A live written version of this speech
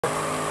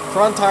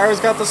Front tires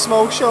got the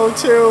smoke show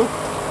too.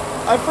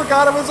 I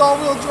forgot it was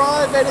all-wheel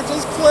drive, and it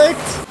just clicked.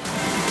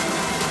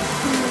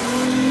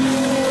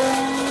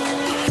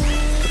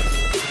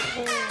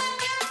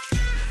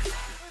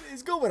 What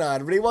is going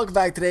on, everybody? Welcome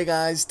back today,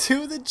 guys,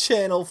 to the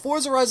channel.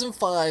 Forza Horizon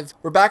 5.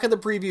 We're back in the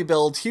preview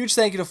build. Huge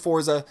thank you to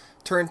Forza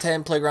Turn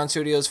 10 Playground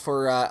Studios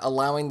for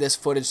allowing this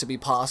footage to be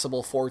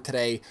possible for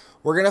today.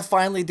 We're going to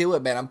finally do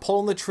it, man. I'm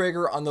pulling the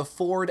trigger on the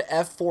Ford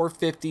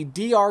F-450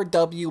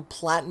 DRW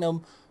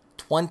Platinum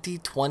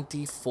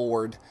 2020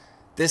 Ford.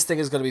 This thing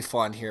is going to be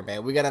fun here,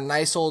 man. We got a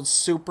nice old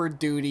Super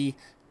Duty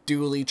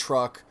dually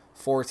truck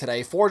for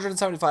today.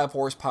 475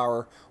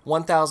 horsepower,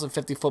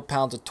 1,050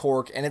 foot-pounds of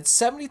torque, and it's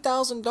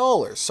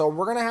 $70,000. So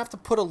we're going to have to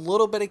put a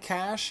little bit of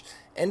cash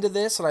into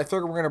this, and I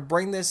figure we're going to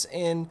bring this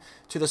in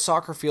to the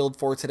soccer field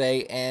for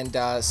today and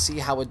see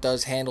how it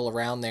does handle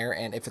around there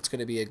and if it's going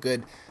to be a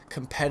good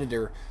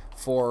competitor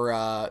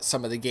for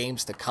some of the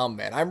games to come,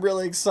 man. I'm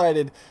really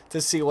excited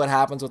to see what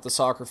happens with the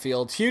soccer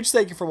field. Huge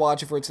thank you for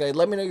watching for today.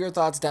 Let me know your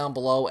thoughts down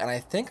below, and I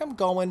think I'm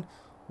going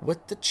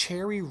with the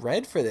cherry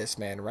red for this,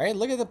 man, right?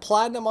 Look at the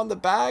platinum on the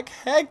back.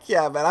 Heck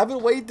yeah, man. I've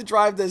been waiting to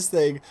drive this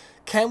thing.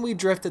 Can we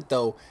drift it,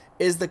 though,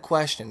 is the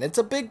question. It's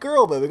a big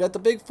girl, but we got the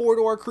big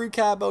four-door crew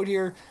cab out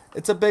here.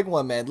 It's a big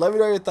one, man. Let me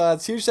know your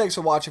thoughts. Huge thanks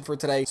for watching for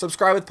today.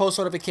 Subscribe with post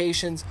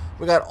notifications.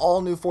 We got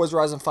all new Forza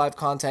Horizon 5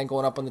 content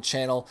going up on the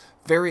channel.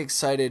 Very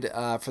excited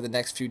for the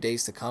next few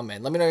days to come,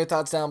 man. Let me know your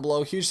thoughts down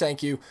below. Huge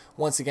thank you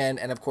once again.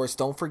 And, of course,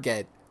 don't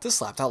forget to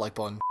slap that like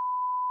button.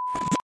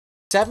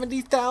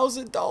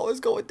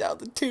 $70,000 going down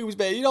the tubes,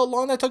 man. You know how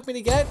long that took me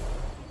to get?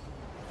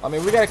 I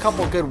mean, we got a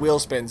couple of good wheel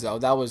spins, though.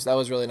 That was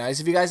really nice.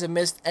 If you guys have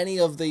missed any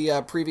of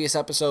the previous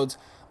episodes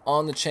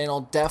on the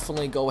channel,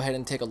 definitely go ahead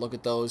and take a look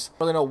at those. I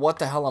don't really know what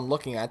the hell I'm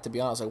looking at, to be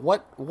honest.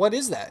 Like, what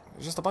is that?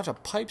 There's just a bunch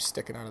of pipes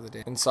sticking out of the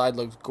damn. Inside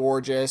looks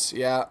gorgeous.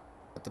 Yeah.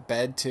 Got the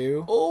bed,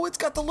 too. Oh, it's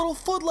got the little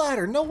foot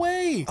ladder. No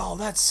way. Oh,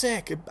 that's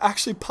sick. It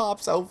actually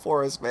pops out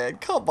for us, man.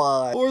 Come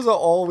on. Forza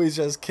always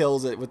just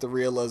kills it with the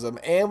realism.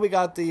 And we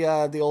got the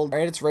old... All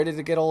right, it's ready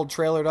to get old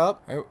trailered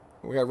up. All right.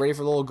 We got ready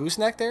for the little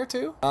gooseneck there,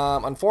 too.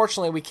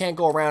 Unfortunately, we can't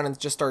go around and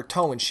just start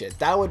towing shit.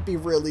 That would be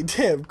really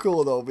damn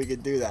cool, though, if we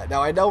could do that.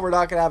 Now, I know we're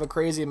not going to have a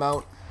crazy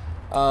amount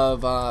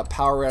of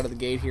power out of the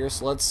gate here,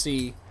 so let's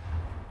see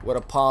what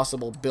a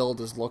possible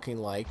build is looking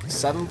like.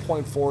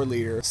 7.4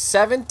 liter,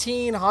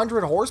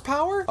 1,700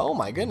 horsepower? Oh,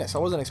 my goodness. I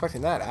wasn't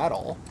expecting that at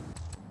all.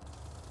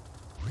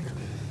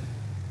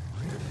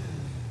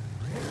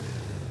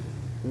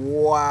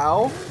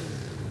 Wow.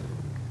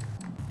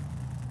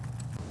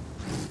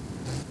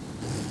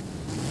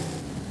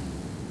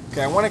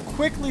 Okay, I want to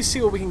quickly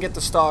see what we can get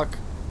the stock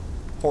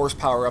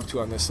horsepower up to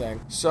on this thing.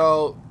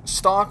 So,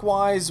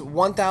 stock-wise,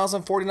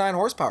 1,049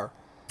 horsepower.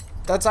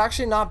 That's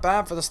actually not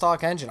bad for the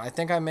stock engine. I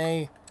think I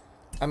may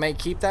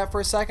keep that for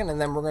a second, and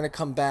then we're going to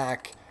come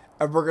back,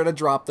 and we're going to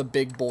drop the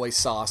big boy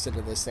sauce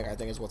into this thing, I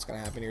think is what's going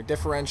to happen here.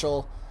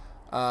 Differential,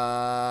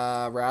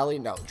 rally,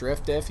 no,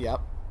 drift diff,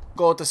 yep.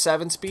 Go with the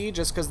 7-speed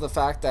just because of the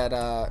fact that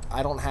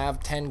I don't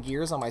have 10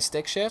 gears on my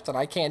stick shift and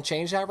I can't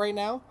change that right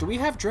now. Do we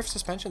have drift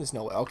suspension? There's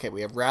no way. Okay,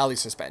 we have rally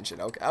suspension.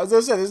 Okay, I was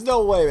gonna say there's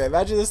no way, man.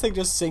 Imagine this thing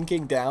just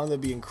sinking down.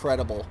 That'd be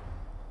incredible.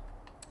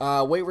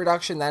 Weight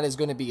reduction, that is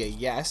going to be a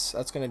yes.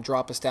 That's going to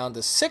drop us down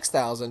to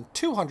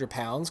 6,200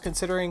 pounds,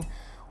 considering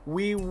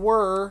we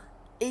were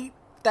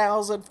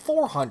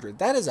 8,400.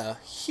 That is a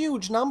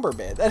huge number,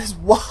 man. That is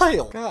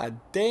wild. God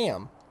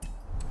damn.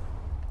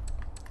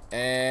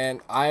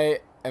 And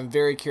I'm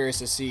very curious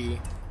to see,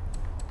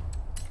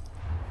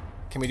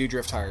 can we do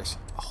drift tires?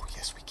 Oh,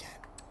 yes, we can.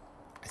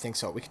 I think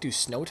so. We could do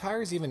snow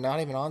tires, not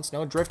even on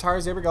snow. Drift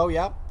tires, there we go,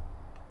 yep.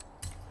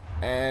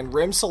 And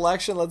rim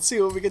selection, let's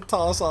see what we can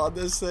toss on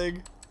this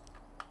thing.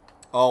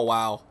 Oh,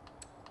 wow.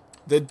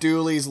 The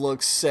dualies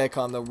look sick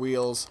on the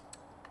wheels.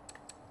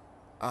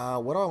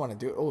 What do I want to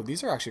do? Oh,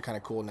 these are actually kind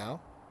of cool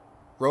now.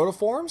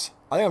 Rotiforms?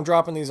 I think I'm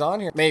dropping these on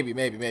here. Maybe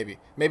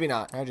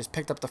not. I just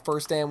picked up the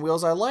first damn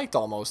wheels I liked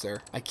almost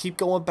there. I keep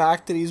going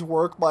back to these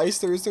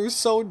Workmeisters. They're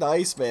so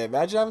nice, man.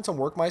 Imagine having some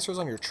Workmeisters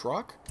on your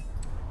truck.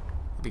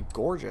 It'd be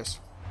gorgeous.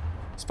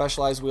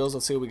 Specialized wheels.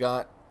 Let's see what we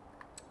got.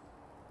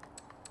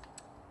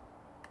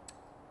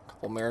 A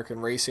couple American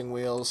racing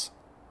wheels.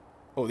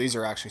 Oh, these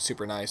are actually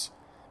super nice.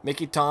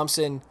 Mickey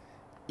Thompson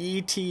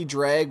ET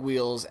drag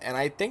wheels. And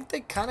I think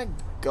they kind of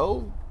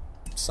go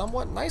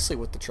somewhat nicely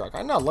with the truck. I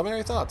don't know. Let me know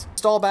your thoughts.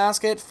 Stall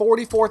basket,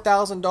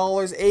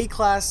 $44,000,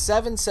 A-Class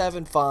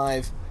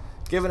 775,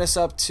 giving us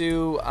up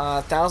to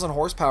 1,000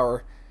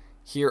 horsepower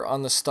here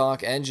on the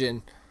stock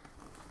engine.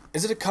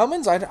 Is it a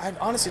Cummins? I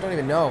honestly don't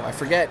even know. I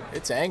forget.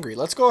 It's angry.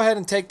 Let's go ahead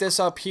and take this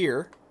up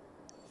here,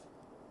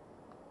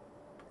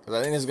 because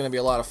I think this is going to be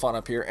a lot of fun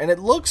up here. And it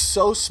looks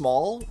so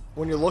small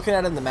when you're looking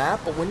at it in the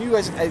map, but when you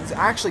guys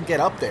actually get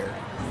up there,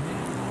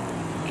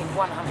 in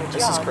 100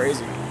 this is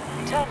crazy.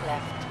 Turn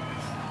left.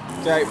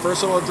 Okay,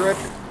 first little drift.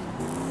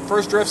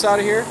 First drift's out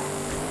of here.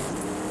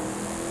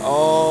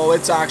 Oh,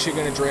 it's actually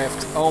going to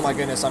drift. Oh my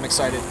goodness, I'm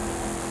excited.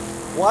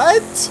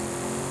 What?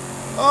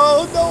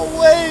 Oh, no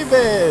way,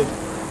 man.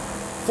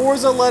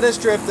 Forza let us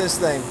drift this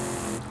thing.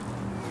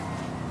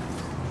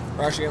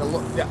 We're actually gonna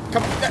look. Yeah,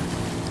 come on.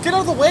 Get out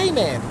of the way,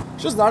 man.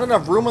 There's just not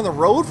enough room on the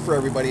road for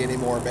everybody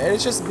anymore, man.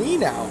 It's just me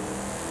now.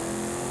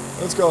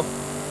 Let's go.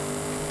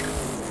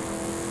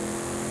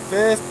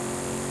 5th.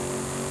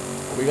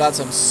 We got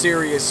some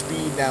serious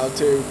speed now,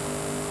 too.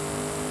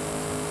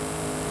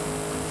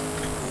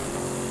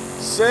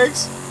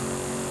 6.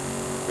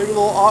 Big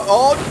little.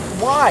 Oh,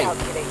 why?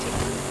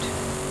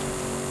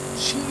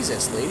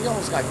 Jesus, lady,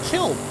 almost got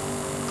killed.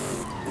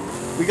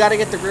 We got to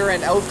get the rear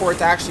end out for it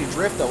to actually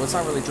drift, though. It's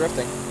not really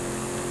drifting.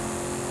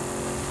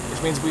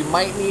 Which means we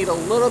might need a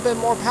little bit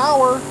more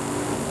power.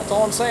 That's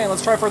all I'm saying.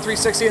 Let's try for a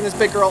 360 in this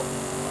big girl.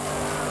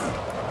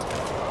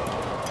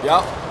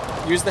 Yep.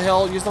 Use the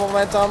hill. Use the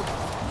momentum.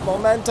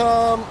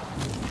 Momentum.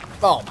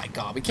 Oh, my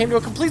God. We came to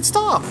a complete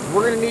stop.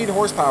 We're going to need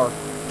horsepower.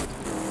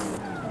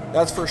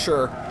 That's for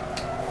sure.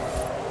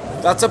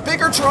 That's a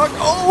bigger truck.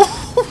 Oh!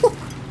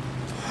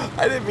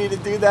 I didn't mean to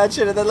do that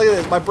shit. And then look at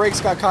this. My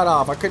brakes got cut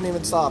off. I couldn't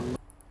even stop.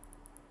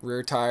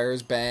 Rear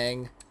tires,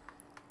 bang.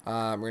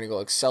 We're going to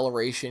go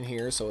acceleration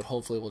here, so it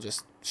hopefully will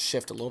just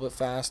shift a little bit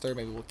faster.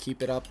 Maybe we'll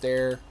keep it up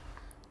there.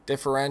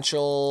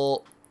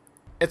 Differential.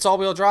 It's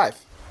all-wheel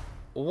drive.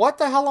 What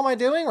the hell am I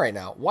doing right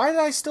now? Why did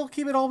I still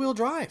keep it all-wheel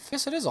drive?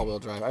 Yes, it is all-wheel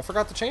drive. I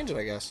forgot to change it,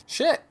 I guess.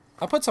 Shit.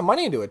 I put some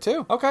money into it,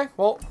 too. Okay,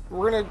 well,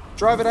 we're going to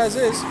drive it as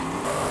is.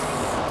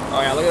 Oh,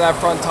 yeah, look at that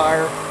front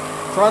tire.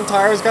 Front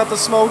tire's got the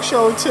smoke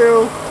show,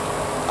 too.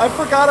 I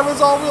forgot it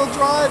was all-wheel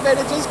drive, and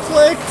it just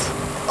clicked.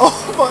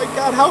 Oh my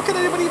God, how can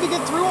anybody even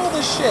get through all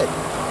this shit?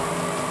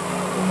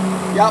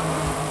 Yep,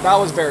 that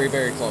was very,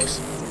 very close.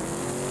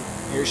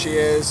 Here she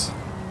is.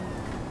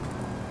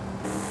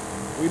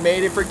 We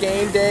made it for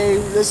game day.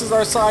 This is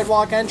our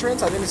sidewalk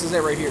entrance. I think this is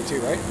it right here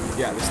too, right?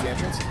 Yeah, this is the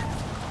entrance.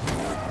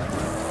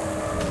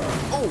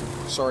 Oh,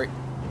 sorry.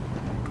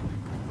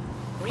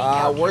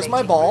 Where's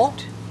my ball?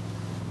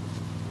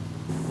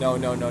 No.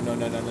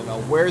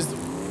 Where's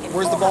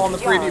the ball in the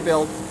preview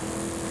build?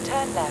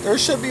 Turn left. There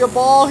should be a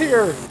ball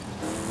here.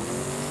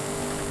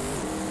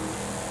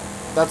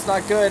 That's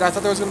not good. I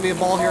thought there was going to be a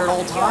ball here at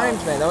all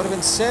times, man. That would have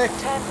been sick.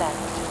 Turn left.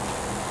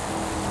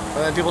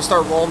 And then people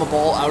start rolling the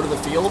ball out of the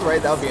field, right?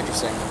 That would be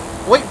interesting.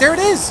 Wait, there it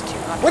is.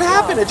 What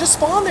happened? It just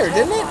spawned there,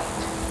 didn't it?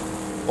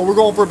 Oh, we're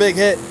going for a big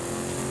hit.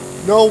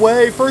 No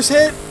way. First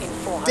hit.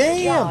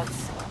 Damn.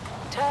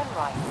 Turn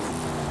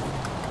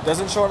right.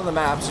 Doesn't show it on the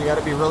map, so you got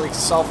to be really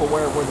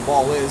self-aware of where the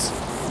ball is.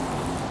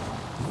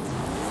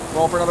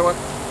 Roll for another one.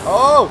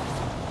 Oh!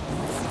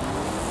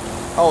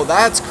 Oh,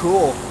 that's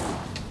cool.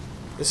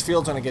 This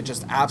field's gonna get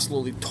just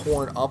absolutely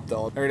torn up,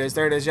 though. There it is.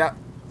 There it is. Yeah,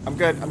 I'm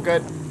good. I'm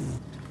good.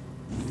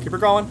 Keep her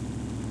going.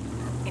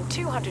 In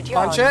 200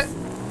 yards. Punch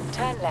it.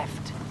 Turn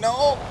left.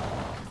 No.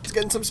 It's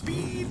getting some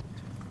speed.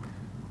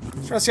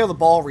 Just trying to see how the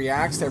ball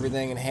reacts to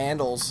everything and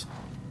handles.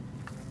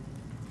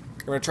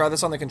 I'm gonna try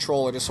this on the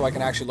controller just so I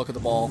can actually look at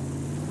the ball.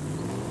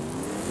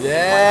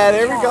 Yeah,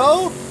 there we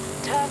go.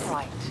 Turn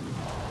right.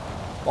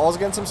 Ball's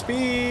getting some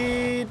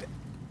speed.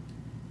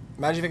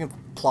 Imagine if I can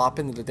plop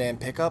into the damn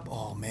pickup.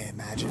 Oh man,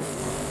 imagine.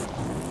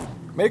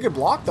 Made a good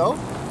block though.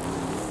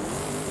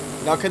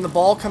 Now can the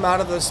ball come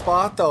out of the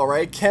spot though,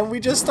 right? Can we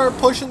just start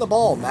pushing the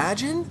ball?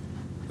 Imagine?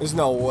 There's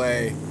no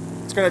way.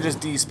 It's gonna just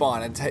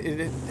despawn.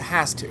 It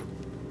has to.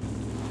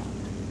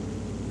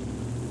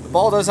 The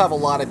ball does have a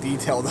lot of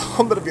detail though,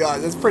 I'm gonna be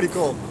honest. It's pretty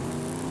cool.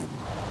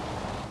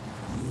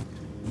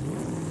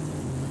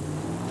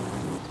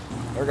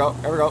 There we go,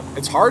 there we go.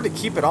 It's hard to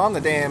keep it on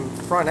the damn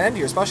front end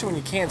here, especially when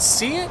you can't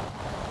see it.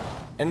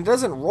 And it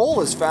doesn't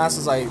roll as fast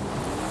as I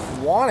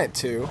want it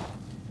to.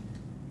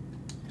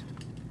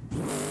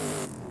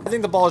 I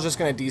think the ball is just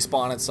going to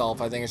despawn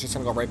itself. I think it's just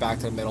going to go right back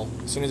to the middle.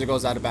 As soon as it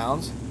goes out of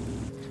bounds.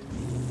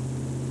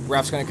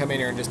 Ref's going to come in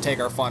here and just take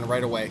our fun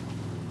right away.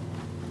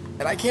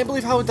 And I can't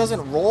believe how it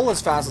doesn't roll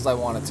as fast as I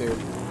want it to.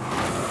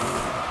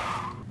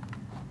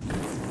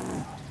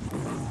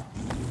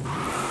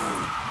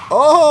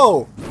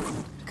 Oh!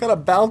 Kind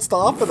of bounced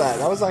off of that.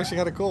 That was actually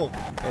kind of cool.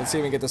 Let's see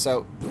if we can get this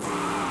out.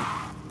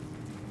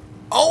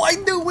 Oh, I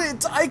knew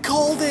it! I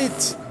called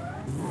it!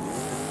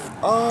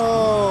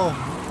 Oh.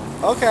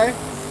 Okay.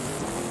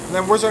 And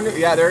then where's our new...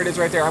 Yeah, there it is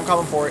right there. I'm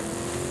coming for it.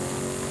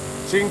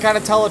 So you can kind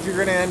of tell if you're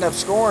going to end up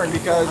scoring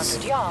because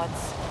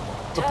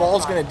the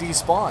ball's going to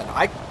despawn.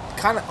 I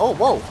kind of... Oh,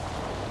 whoa.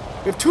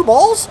 We have 2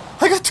 balls?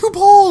 I got 2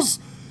 balls!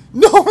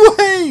 No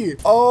way!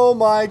 Oh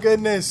my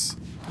goodness.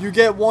 You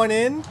get 1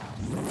 in,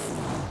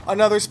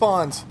 another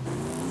spawns.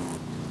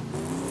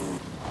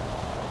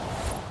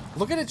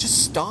 Look at it,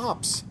 just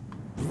stops.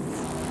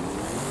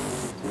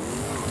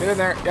 Get in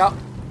there. Yep.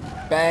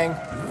 Bang.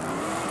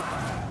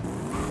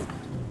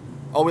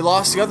 Oh, we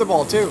lost the other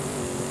ball, too.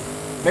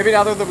 Maybe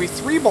now there'll be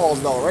 3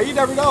 balls, though, right? You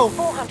never know.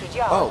 400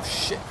 yards. Oh,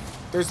 shit.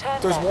 There's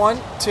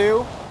 1,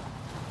 2.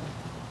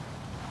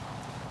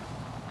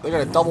 They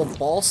got a double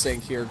ball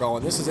sync here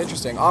going. This is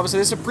interesting. Obviously,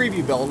 this is a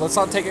preview build. Let's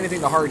not take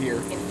anything to heart here.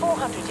 In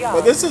 400 yards.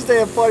 But this is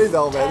damn funny,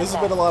 though, man. This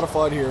has been a lot of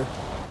fun here.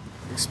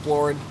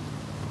 Exploring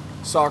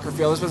soccer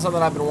field. This has been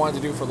something I've been wanting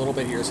to do for a little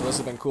bit here, so this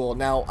has been cool.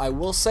 Now, I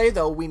will say,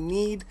 though, we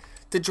need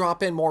to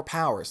drop in more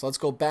power. So let's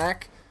go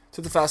back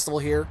to the festival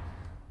here.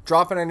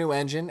 drop in our new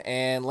engine,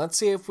 and let's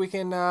see if we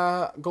can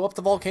go up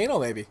the volcano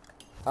maybe.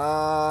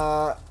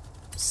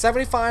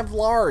 75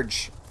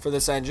 large for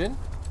this engine.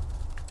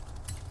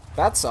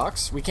 That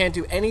sucks. We can't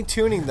do any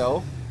tuning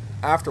though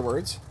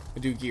afterwards.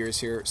 We do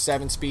gears here.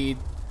 7-speed.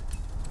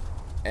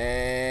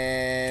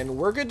 And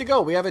we're good to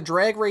go. We have a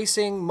drag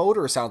racing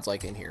motor, sounds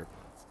like, in here.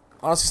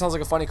 Honestly, sounds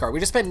like a funny car. We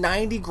just spent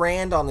 90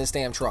 grand on this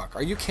damn truck.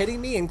 Are you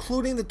kidding me?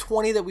 Including the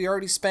 20 that we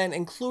already spent,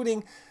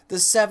 including the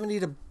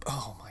 70 to...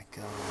 Oh my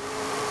god.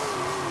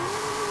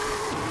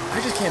 I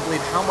just can't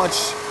believe how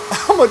much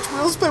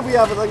wheel spin we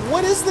have. Like,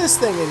 what is this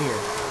thing in here?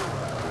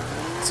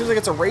 It seems like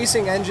it's a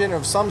racing engine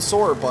of some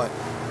sort, but...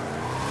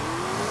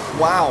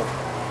 Wow.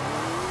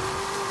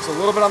 Just a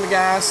little bit on the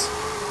gas.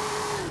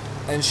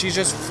 And she's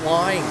just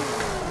flying.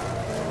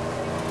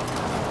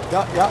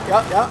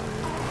 Yeah.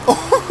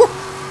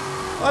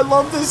 I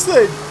love this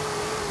thing.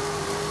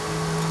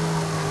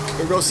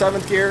 Here we go,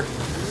 7th gear.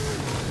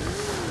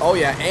 Oh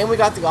yeah, and we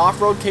got the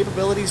off-road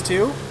capabilities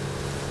too.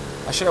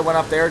 I should have went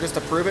up there just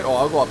to prove it. Oh,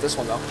 I'll go up this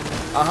one though.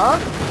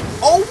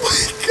 Oh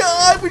my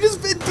god, we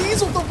just Vin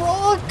Diesel the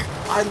rock.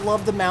 I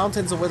love the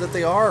mountains the way that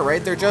they are,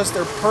 right? They're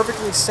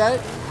perfectly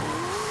set.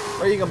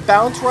 Right, you can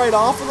bounce right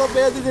off of them,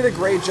 man. They did a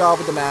great job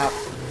with the map.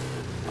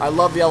 I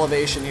love the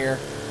elevation here.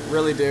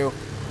 Really do.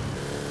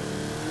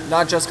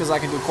 Not just because I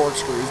can do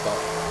corkscrews, but...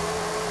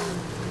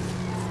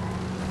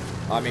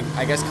 I mean,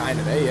 I guess kind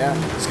of, eh? Yeah.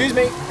 Excuse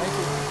me. Thank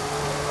you.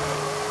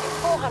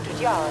 400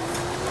 yards.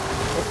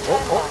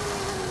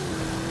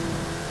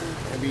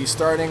 Gonna be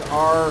starting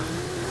our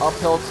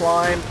uphill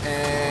climb,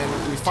 and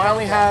we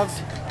finally have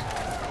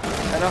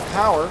enough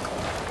power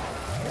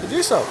to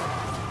do so.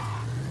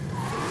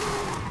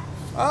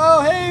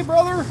 Oh, hey,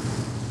 brother.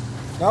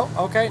 No,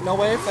 okay, no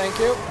wave, thank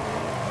you.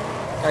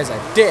 Guy's a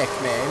dick,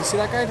 man. You see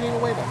that guy doing a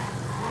wave at me?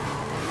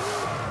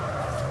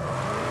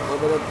 A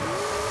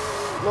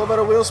little bit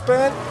of wheel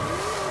spin.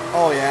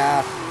 Oh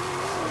yeah.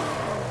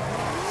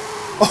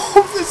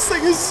 Oh, this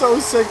thing is so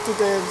sick to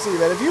damn see,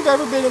 man. If you've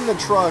ever been in the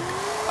truck,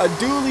 a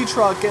dually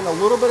truck getting a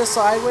little bit of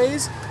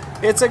sideways,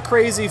 it's a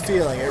crazy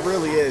feeling. It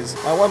really is.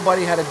 My one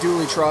buddy had a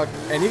dually truck,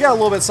 and he got a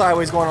little bit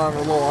sideways going on a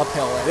little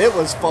uphill, and it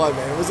was fun,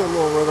 man. It was a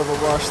little bit of a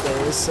rush there.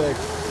 It was sick.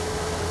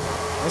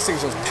 This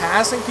thing's just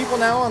passing people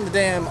now on the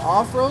damn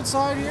off-road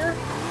side here.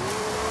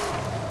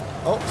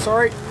 Oh,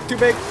 sorry. Too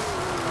big.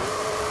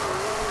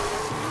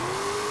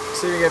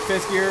 See if we get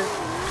 5th gear.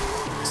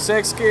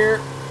 6th gear.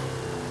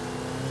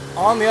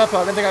 On the uphill.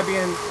 I didn't think I'd be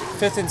in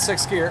 5th and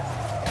 6th gear.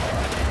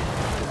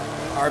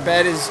 Our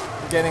bed is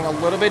getting a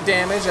little bit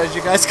damaged, as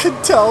you guys can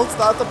tell. It's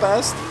not the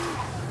best.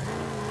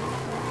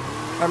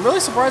 I'm really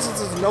surprised that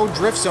there's no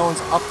drift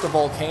zones up the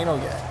volcano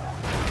yet.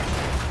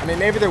 I mean,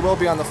 maybe there will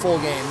be on the full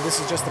game. This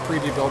is just the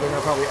preview building.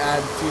 They'll probably add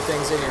a few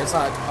things in here. It's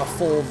not a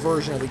full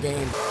version of the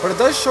game. But it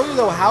does show you,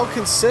 though, how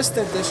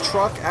consistent this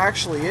truck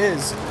actually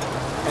is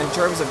in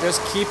terms of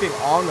just keeping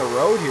on the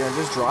road here and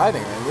just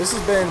driving. And this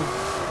has been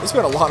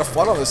a lot of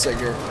fun on this thing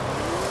here.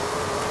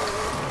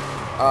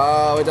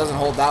 Oh, it doesn't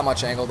hold that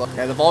much angle, though.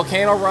 Yeah, the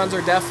volcano runs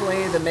are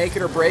definitely the make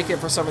it or break it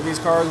for some of these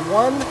cars.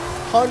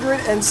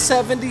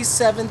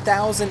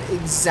 177,000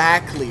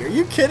 exactly. Are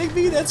you kidding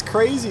me? That's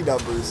crazy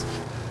numbers.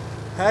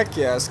 Heck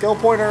yeah. Skill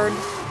point earned.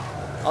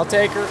 I'll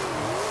take her.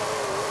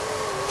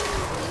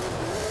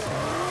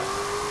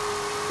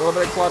 A little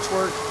bit of clutch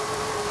work.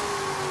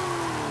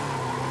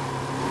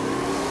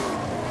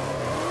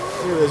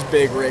 Look at this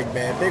big rig,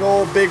 man. Big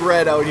old big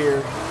red out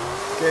here.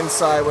 Getting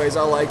sideways.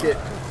 I like it.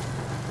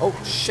 Oh,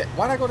 shit.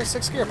 Why'd I go to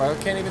 6th gear if I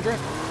can't even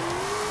drift?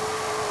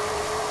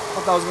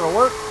 Thought that was going to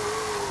work.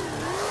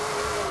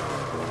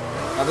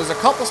 Now, there's a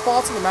couple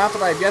spots in the map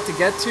that I've yet to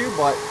get to,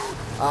 but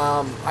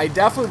I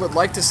definitely would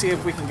like to see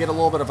if we can get a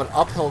little bit of an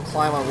uphill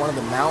climb on one of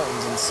the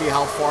mountains and see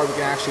how far we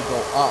can actually go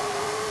up.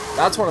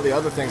 That's one of the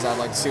other things I'd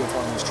like to see with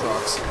one of these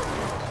trucks.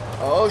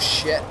 Oh,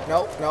 shit.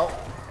 Nope, nope.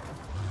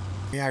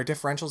 Yeah, our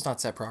differential's not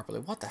set properly.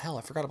 What the hell?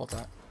 I forgot about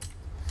that.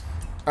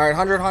 All right,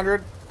 100,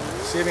 100.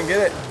 See if we can get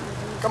it.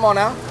 Come on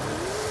now.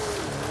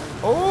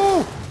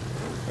 Oh,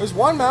 there's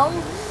one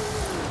mountain.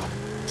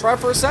 Try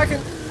for a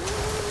second.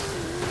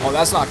 Oh,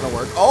 that's not going to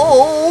work.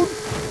 Oh,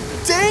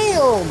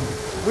 damn.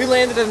 We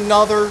landed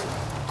another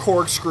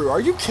corkscrew. Are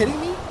you kidding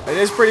me? It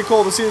is pretty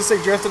cool to see this thing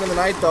drifting in the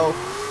night, though.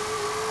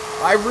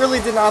 I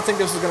really did not think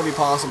this was going to be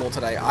possible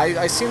today.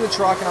 I seen the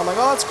truck, and I'm like,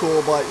 oh, that's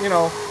cool, but, you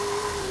know,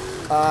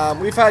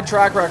 we've had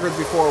track records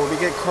before where we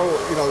get,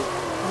 you know,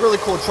 really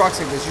cool trucks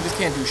like this. You just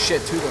can't do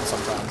shit to them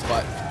sometimes,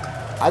 but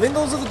I think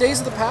those are the days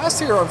of the past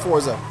here on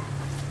Forza.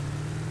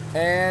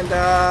 And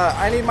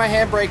I need my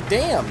handbrake.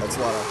 Damn, that's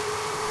low.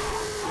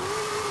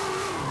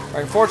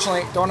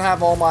 Unfortunately, don't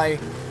have all my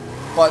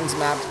buttons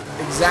mapped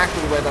exactly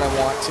the way that I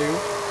want to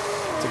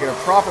get a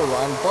proper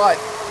run, but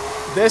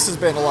this has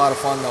been a lot of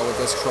fun though with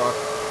this truck.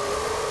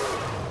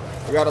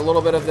 We got a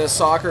little bit of the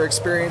soccer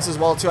experience as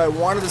well too. I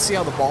wanted to see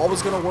how the ball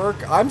was going to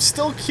work. I'm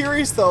still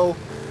curious though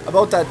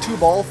about that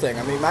 2-ball thing.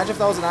 I mean, imagine if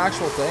that was an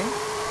actual thing.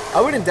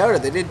 I wouldn't doubt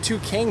it. They did 2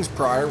 kings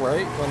prior,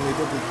 right? When we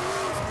did the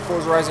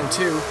Forza Horizon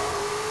 2.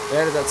 They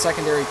added that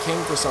secondary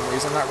king for some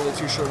reason. I'm not really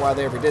too sure why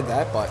they ever did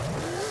that, but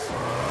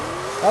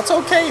That's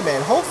okay,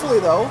 man. Hopefully,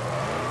 though,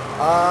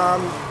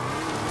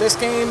 this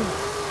game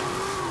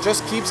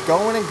just keeps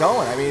going and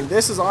going. I mean,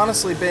 this has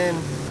honestly been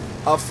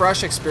a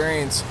fresh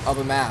experience of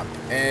a map,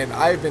 and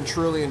I've been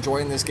truly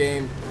enjoying this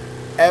game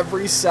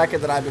every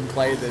second that I've been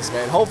playing this,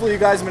 man. Hopefully you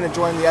guys have been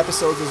enjoying the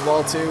episodes as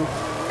well too,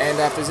 and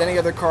if there's any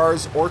other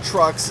cars or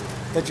trucks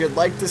that you'd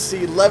like to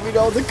see, let me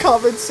know in the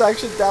comment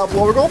section down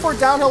below. We're going for a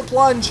downhill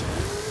plunge.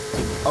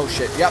 Oh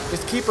shit, yep,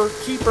 just keep her,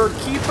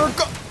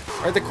 go.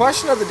 Alright, the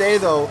question of the day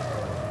though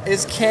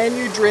is, can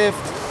you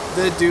drift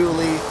the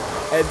dually?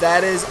 And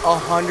that is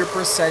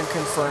 100%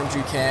 confirmed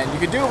you can. You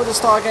can do it with a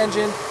stock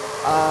engine.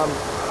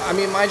 I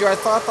mean, mind you, I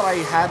thought that I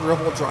had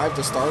rear-wheel drive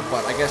to start,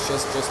 but I guess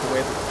just the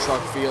way that the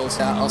truck feels.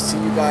 I'll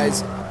see you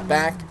guys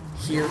back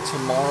here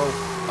tomorrow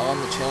on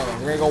the channel.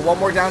 We're going to go one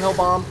more downhill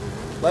bomb.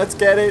 Let's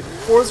get it.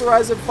 Forza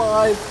Horizon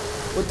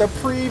 5 with the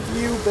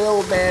preview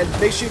build, man.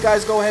 Make sure you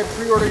guys go ahead and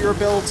pre-order your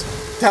builds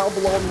down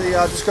below in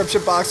the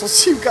description box. I'll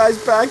see you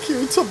guys back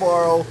here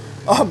tomorrow.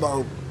 I'm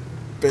out.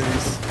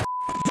 Peace.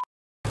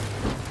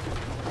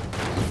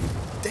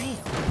 Damn.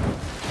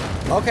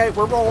 Okay,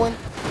 we're rolling.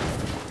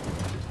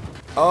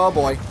 Oh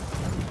boy.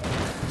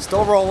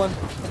 Still rolling.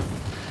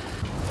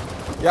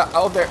 Yeah,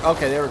 oh there.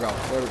 Okay, there we go.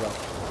 There we go.